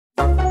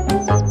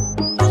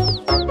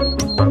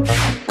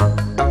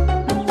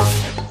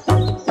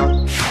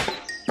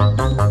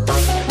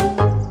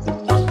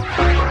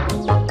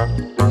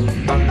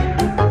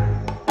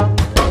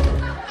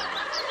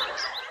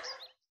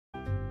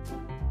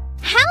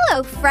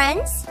Hello,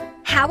 friends.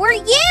 How are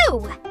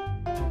you?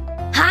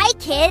 Hi,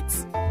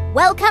 kids.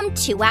 Welcome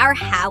to our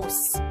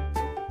house.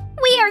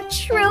 We are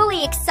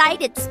truly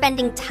excited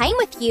spending time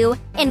with you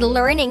and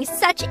learning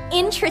such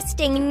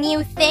interesting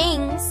new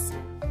things.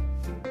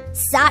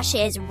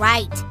 Sasha is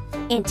right,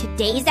 and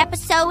today's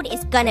episode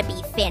is gonna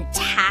be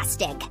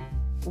fantastic.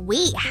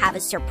 We have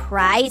a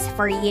surprise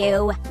for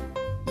you.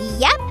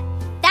 Yep,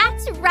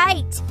 that's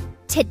right.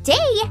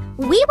 Today,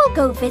 we will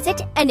go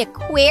visit an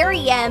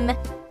aquarium.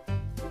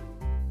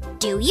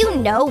 Do you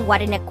know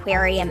what an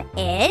aquarium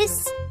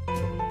is?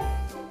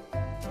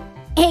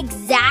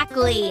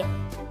 Exactly.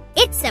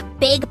 It's a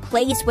big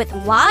place with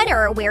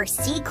water where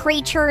sea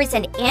creatures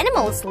and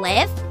animals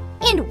live,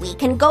 and we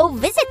can go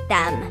visit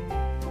them.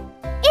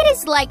 It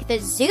is like the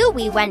zoo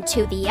we went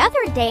to the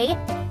other day,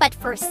 but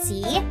for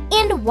sea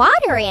and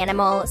water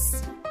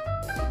animals.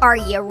 Are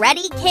you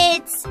ready,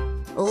 kids?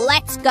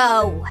 Let's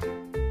go!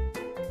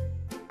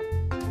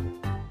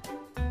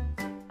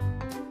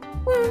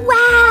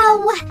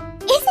 Wow!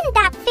 Isn't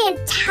that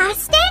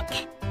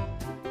fantastic?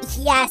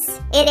 Yes,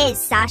 it is,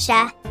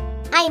 Sasha.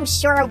 I'm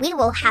sure we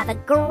will have a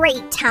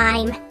great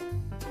time.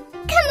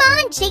 Come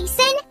on,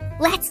 Jason!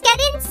 Let's get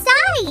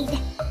inside!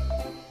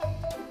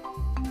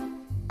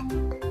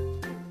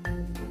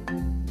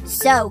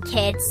 So,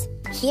 kids,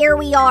 here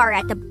we are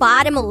at the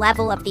bottom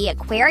level of the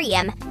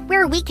aquarium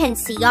where we can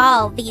see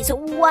all these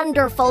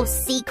wonderful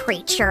sea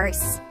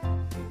creatures.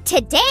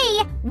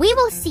 Today, we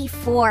will see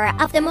 4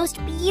 of the most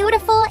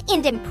beautiful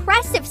and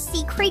impressive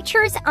sea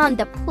creatures on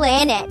the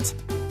planet.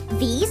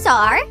 These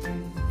are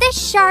the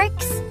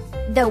sharks,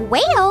 the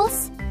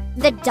whales,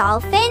 the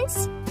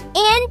dolphins,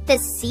 and the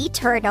sea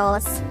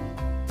turtles.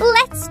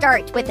 Let's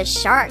start with the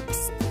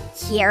sharks.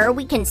 Here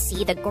we can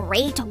see the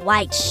great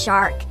white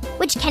shark,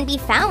 which can be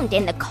found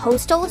in the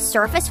coastal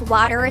surface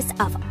waters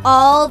of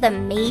all the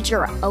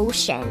major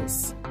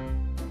oceans.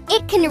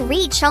 It can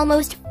reach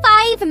almost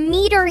 5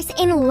 meters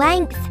in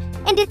length,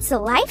 and its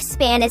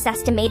lifespan is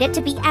estimated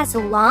to be as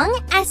long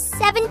as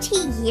 70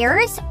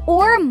 years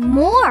or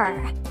more.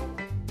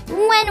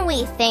 When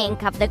we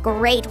think of the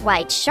great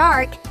white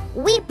shark,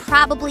 we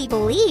probably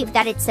believe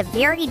that it's a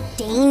very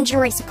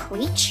dangerous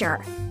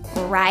creature,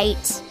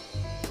 right?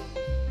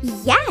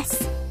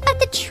 Yes, but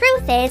the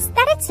truth is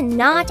that it's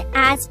not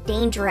as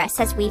dangerous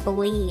as we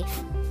believe.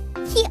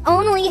 He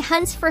only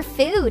hunts for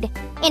food,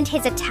 and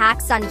his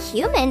attacks on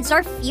humans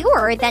are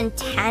fewer than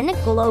 10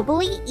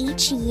 globally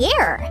each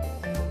year.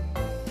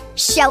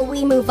 Shall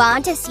we move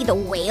on to see the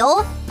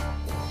whale?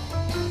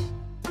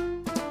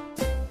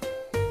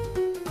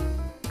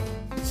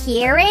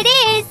 Here it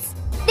is!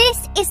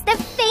 This is the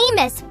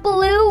famous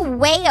blue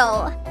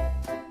whale.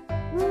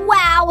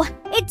 Wow,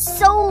 it's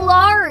so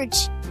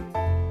large!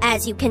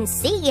 As you can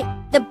see,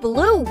 the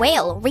blue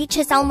whale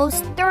reaches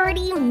almost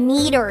 30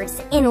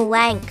 meters in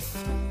length.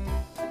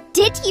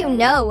 Did you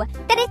know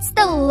that it's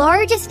the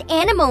largest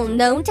animal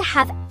known to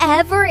have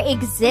ever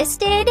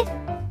existed?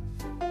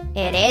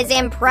 It is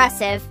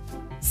impressive.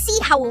 See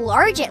how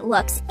large it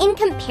looks in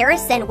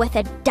comparison with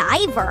a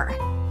diver.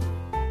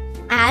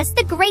 As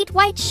the great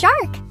white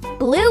shark,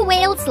 blue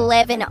whales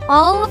live in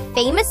all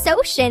famous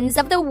oceans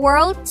of the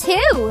world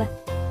too.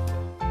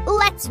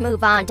 Let's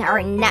move on to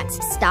our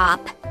next stop.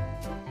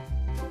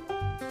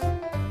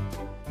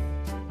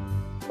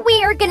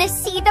 We are gonna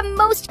see the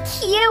most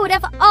cute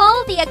of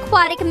all the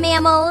aquatic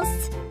mammals.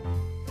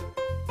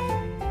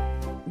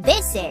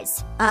 This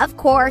is, of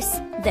course,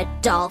 the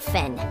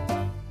dolphin.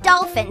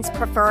 Dolphins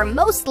prefer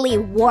mostly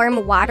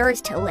warm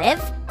waters to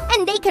live,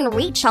 and they can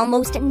reach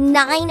almost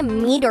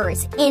 9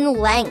 meters in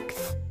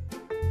length.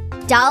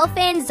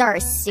 Dolphins are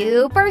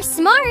super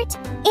smart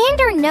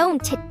and are known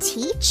to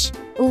teach,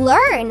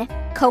 learn,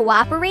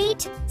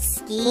 cooperate,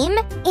 scheme,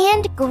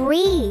 and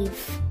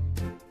grieve.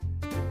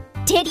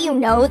 Did you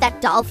know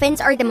that dolphins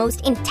are the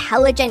most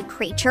intelligent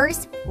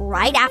creatures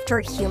right after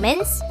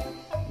humans?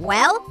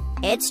 Well,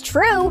 it's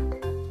true.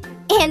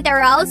 And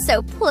they're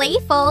also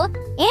playful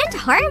and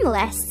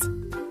harmless.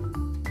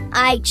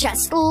 I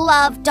just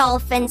love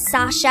dolphins,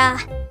 Sasha.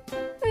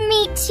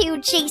 Me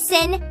too,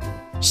 Jason.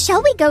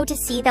 Shall we go to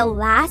see the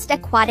last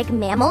aquatic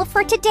mammal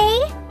for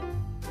today?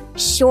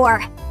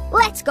 Sure,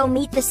 let's go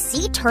meet the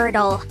sea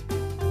turtle.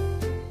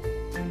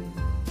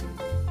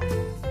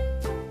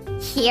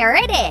 Here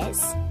it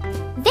is.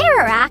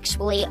 There are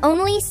actually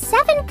only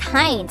 7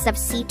 kinds of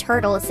sea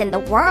turtles in the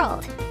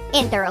world,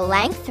 and their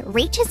length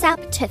reaches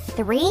up to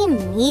 3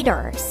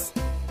 meters.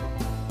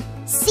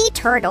 Sea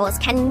turtles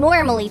can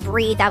normally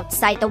breathe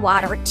outside the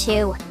water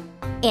too.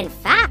 In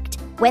fact,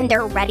 when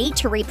they're ready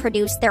to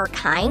reproduce their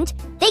kind,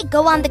 they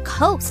go on the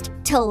coast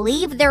to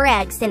leave their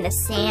eggs in the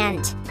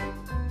sand.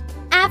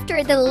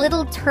 After the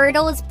little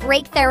turtles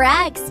break their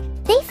eggs,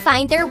 they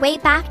find their way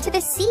back to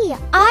the sea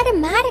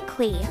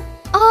automatically,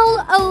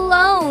 all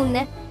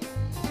alone.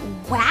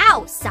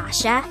 Wow,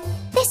 Sasha,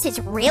 this is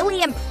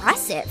really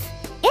impressive,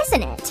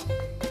 isn't it?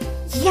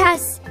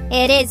 Yes,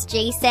 it is,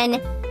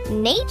 Jason.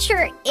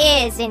 Nature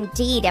is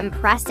indeed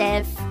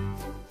impressive.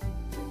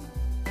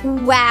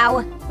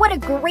 Wow, what a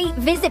great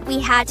visit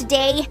we had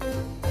today.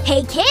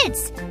 Hey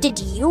kids, did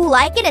you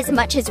like it as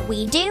much as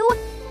we do?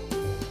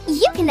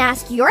 You can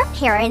ask your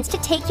parents to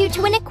take you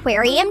to an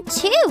aquarium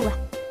too.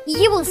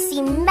 You will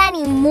see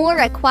many more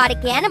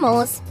aquatic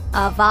animals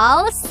of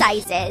all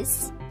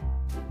sizes.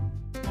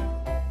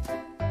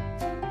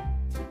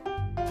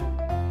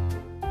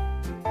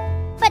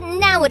 But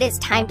now it is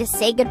time to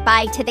say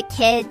goodbye to the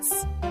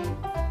kids.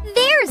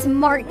 There's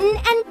Martin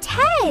and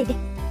Ted.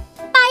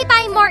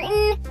 Bye-bye,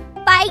 Martin.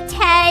 Bye,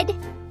 Ted.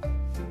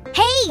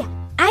 Hey,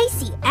 I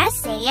see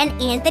S.A.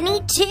 and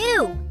Anthony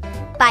too.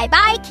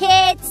 Bye-bye,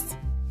 kids.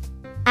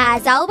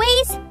 As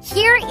always,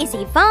 here is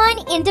Yvonne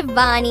and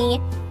Devani.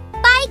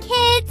 Bye,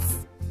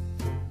 kids.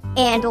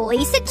 And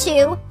Lisa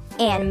too,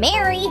 and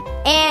Mary,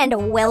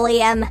 and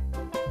William.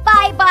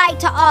 Bye-bye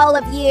to all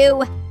of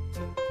you.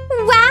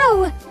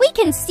 Wow, we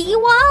can see you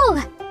all.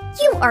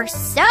 You are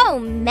so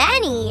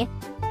many.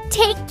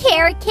 Take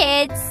care,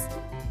 kids.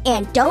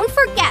 And don't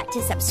forget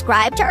to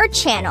subscribe to our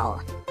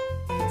channel.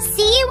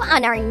 See you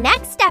on our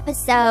next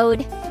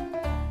episode.